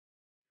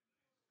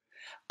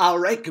All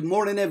right, good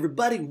morning,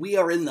 everybody. We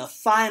are in the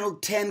final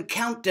 10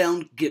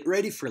 countdown. Get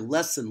ready for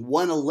lesson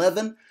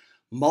 111,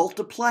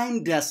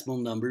 multiplying decimal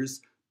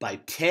numbers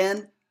by 10,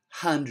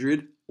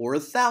 100, or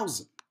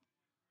 1,000.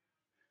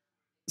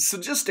 So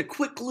just a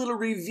quick little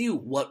review.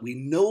 What we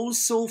know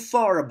so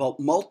far about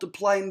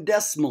multiplying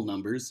decimal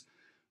numbers,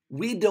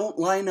 we don't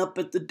line up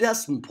at the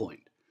decimal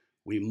point.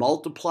 We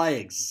multiply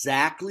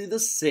exactly the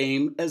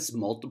same as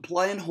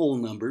multiplying whole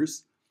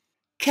numbers,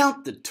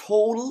 count the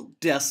total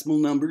decimal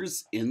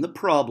numbers in the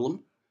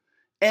problem,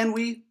 and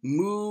we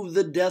move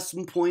the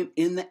decimal point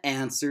in the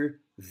answer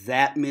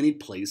that many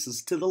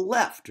places to the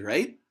left,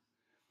 right?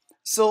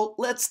 So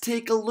let's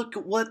take a look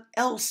at what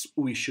else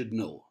we should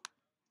know.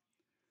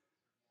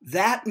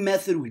 That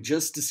method we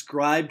just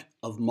described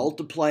of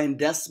multiplying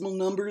decimal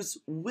numbers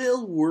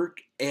will work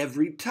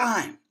every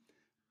time.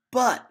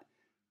 But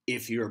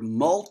if you're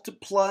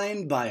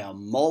multiplying by a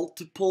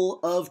multiple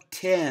of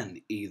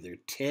 10, either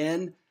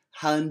 10,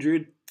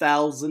 100,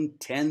 1,000,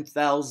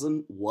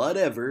 10,000,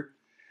 whatever,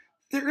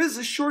 there is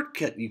a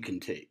shortcut you can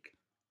take.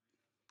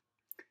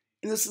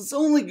 And this is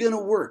only going to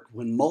work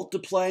when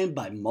multiplying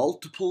by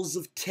multiples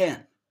of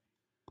 10.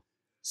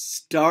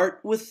 Start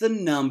with the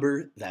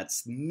number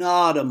that's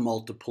not a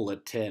multiple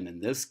of 10.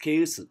 In this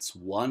case, it's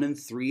 1 in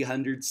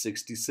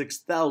 366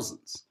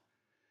 thousandths.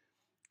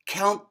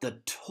 Count the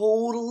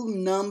total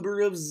number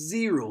of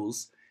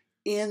zeros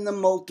in the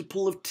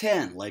multiple of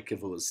 10. Like if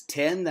it was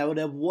 10, that would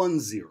have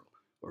 1 zero.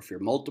 Or if you're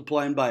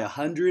multiplying by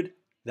 100,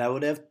 that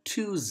would have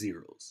 2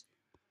 zeros.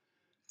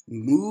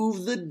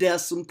 Move the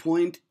decimal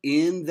point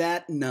in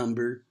that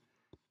number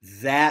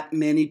that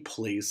many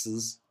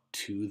places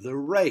to the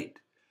right.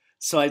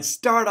 So I'd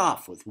start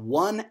off with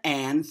 1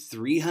 and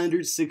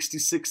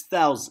 366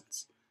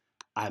 thousandths.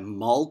 I'm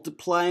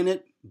multiplying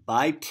it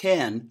by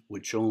 10,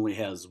 which only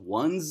has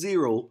 1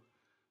 zero,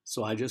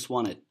 so I just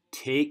want to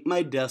take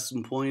my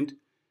decimal point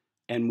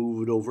and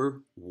move it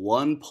over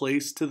one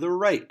place to the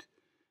right.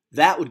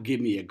 That would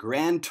give me a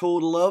grand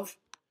total of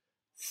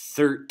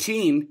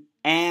 13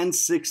 and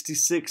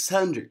 66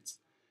 hundredths.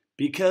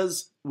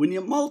 Because when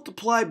you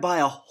multiply by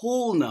a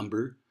whole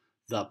number,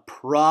 the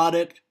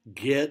product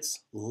gets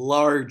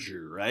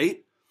larger,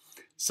 right?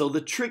 So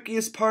the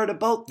trickiest part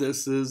about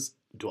this is,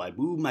 do I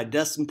move my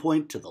decimal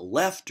point to the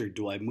left or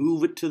do I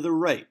move it to the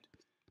right?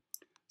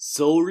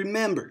 So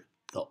remember,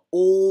 the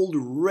old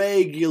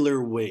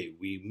regular way,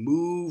 we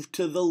move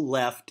to the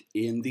left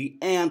in the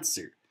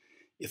answer.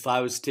 If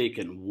I was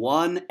taking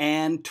 1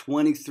 and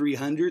 23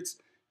 hundredths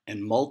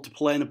and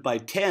multiplying it by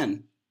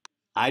 10,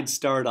 I'd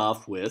start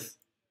off with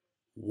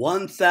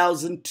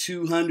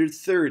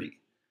 1,230.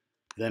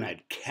 Then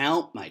I'd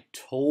count my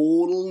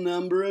total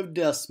number of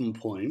decimal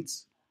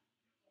points,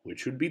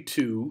 which would be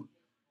 2,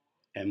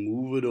 and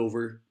move it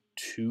over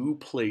 2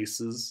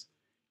 places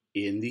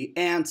in the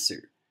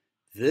answer.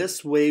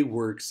 This way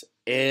works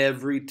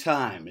every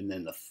time. And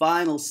then the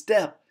final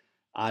step,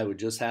 I would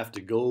just have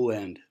to go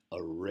and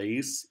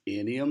erase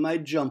any of my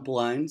jump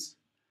lines.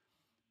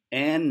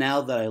 And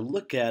now that I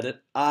look at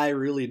it, I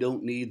really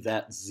don't need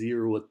that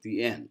 0 at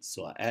the end.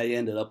 So I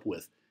ended up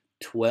with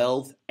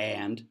 12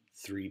 and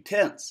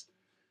 3/10.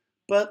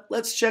 But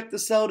let's check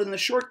this out in the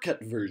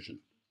shortcut version.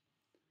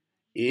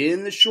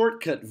 In the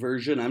shortcut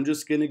version, I'm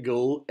just going to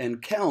go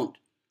and count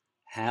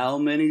how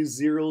many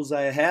zeros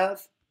I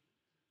have,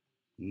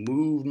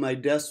 move my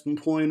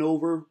decimal point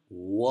over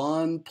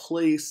one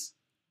place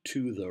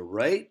to the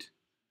right,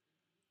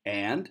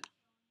 and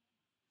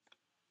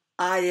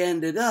I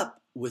ended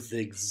up with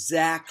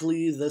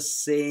exactly the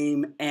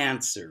same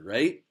answer,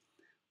 right?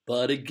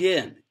 But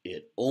again,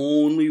 it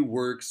only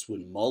works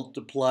when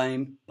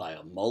multiplying by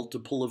a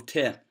multiple of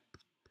 10.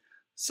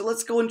 So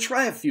let's go and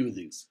try a few of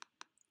these.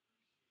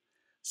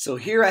 So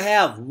here I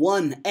have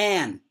 1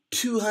 and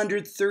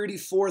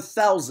 234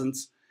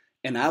 thousandths,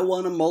 and I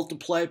want to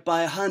multiply it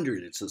by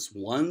 100. It's just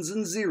ones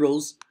and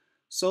zeros.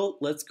 So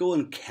let's go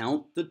and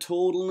count the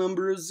total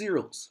number of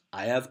zeros.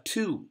 I have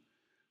 2.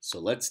 So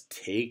let's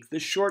take the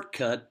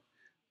shortcut,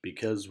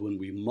 because when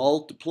we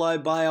multiply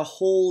by a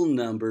whole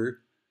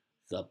number,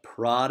 the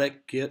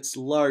product gets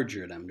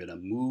larger. And I'm going to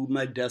move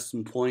my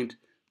decimal point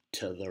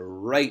to the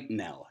right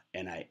now.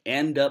 And I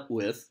end up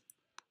with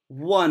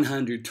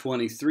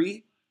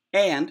 123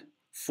 and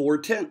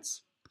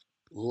 4/10.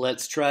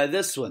 Let's try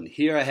this one.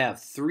 Here I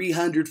have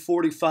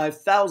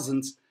 345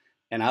 thousandths,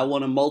 and I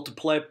want to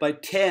multiply it by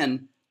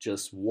 10,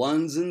 just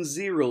ones and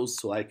zeros,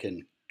 so I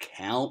can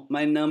count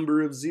my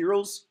number of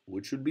zeros,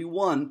 which would be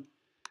 1,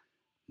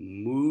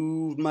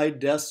 move my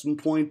decimal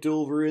point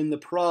over in the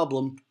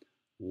problem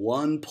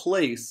one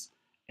place,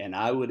 and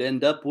I would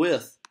end up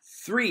with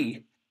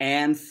 3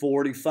 and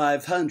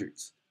 45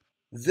 hundredths.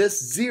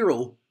 This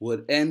 0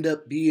 would end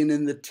up being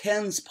in the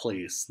tens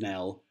place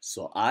now,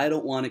 so I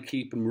don't want to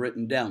keep them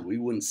written down. We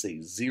wouldn't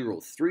say 0,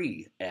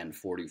 3 and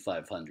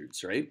 45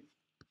 hundredths, right?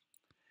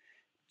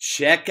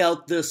 Check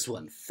out this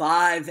one,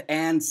 5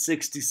 and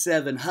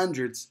 67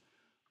 hundredths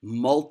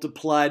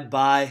multiplied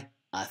by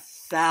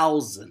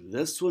 1,000.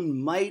 This one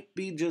might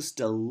be just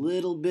a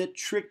little bit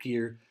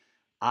trickier.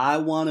 I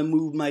want to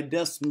move my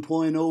decimal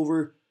point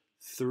over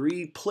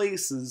 3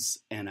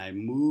 places and I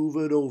move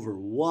it over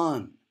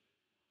 1,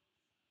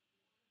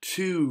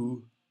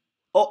 2,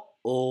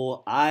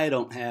 uh-oh, I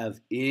don't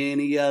have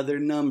any other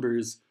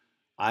numbers.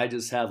 I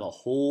just have a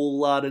whole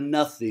lot of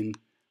nothing.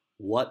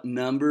 What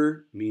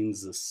number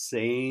means the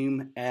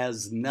same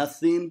as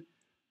nothing?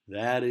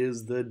 That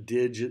is the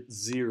digit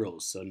 0.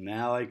 So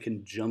now I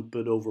can jump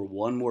it over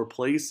one more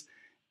place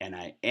and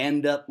I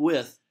end up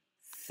with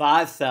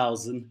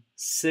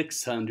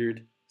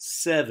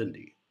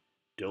 5,670.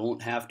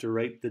 Don't have to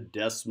write the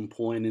decimal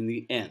point in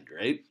the end,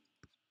 right?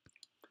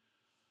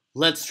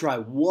 Let's try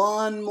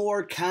one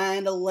more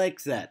kind of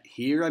like that.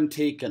 Here I'm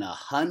taking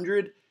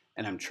 100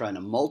 and I'm trying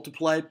to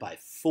multiply it by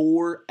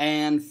 4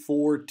 and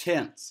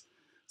 4/10.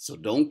 So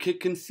don't get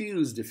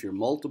confused if your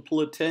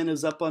multiple of 10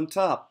 is up on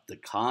top. The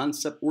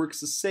concept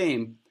works the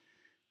same.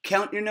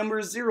 Count your number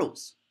of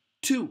zeros.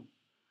 2.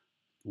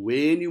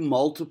 When you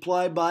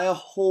multiply by a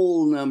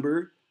whole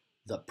number,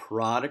 the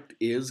product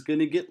is going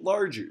to get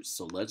larger.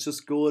 So let's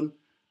just go and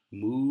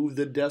move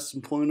the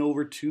decimal point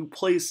over 2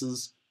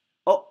 places.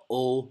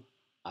 Uh-oh,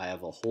 I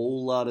have a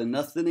whole lot of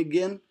nothing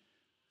again.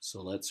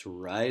 So let's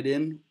write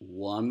in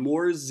one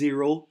more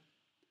 0.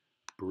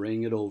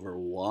 Bring it over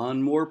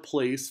one more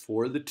place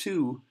for the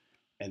 2,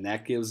 and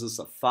that gives us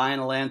a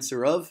final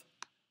answer of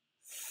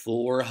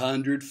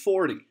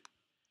 440.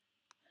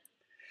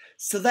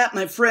 So that,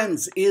 my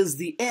friends, is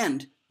the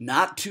end.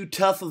 Not too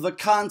tough of a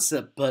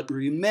concept, but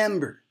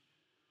remember,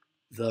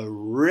 the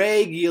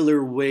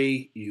regular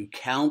way you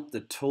count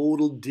the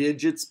total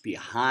digits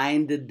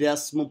behind a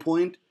decimal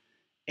point,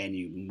 and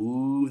you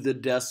move the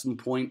decimal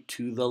point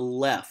to the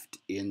left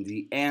in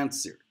the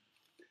answer.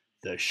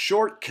 The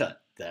shortcut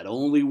that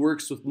only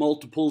works with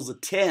multiples of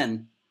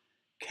 10,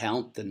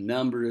 count the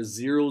number of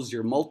zeros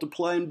you're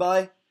multiplying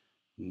by,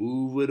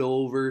 move it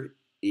over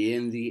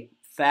in the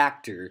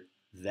factor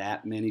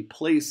that many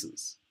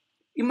places.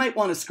 You might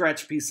want to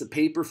scratch a piece of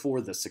paper for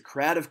the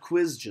Socrative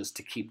quiz just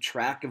to keep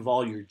track of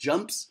all your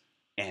jumps,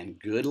 and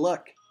good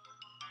luck.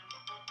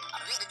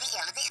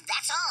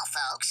 That's all,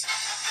 folks.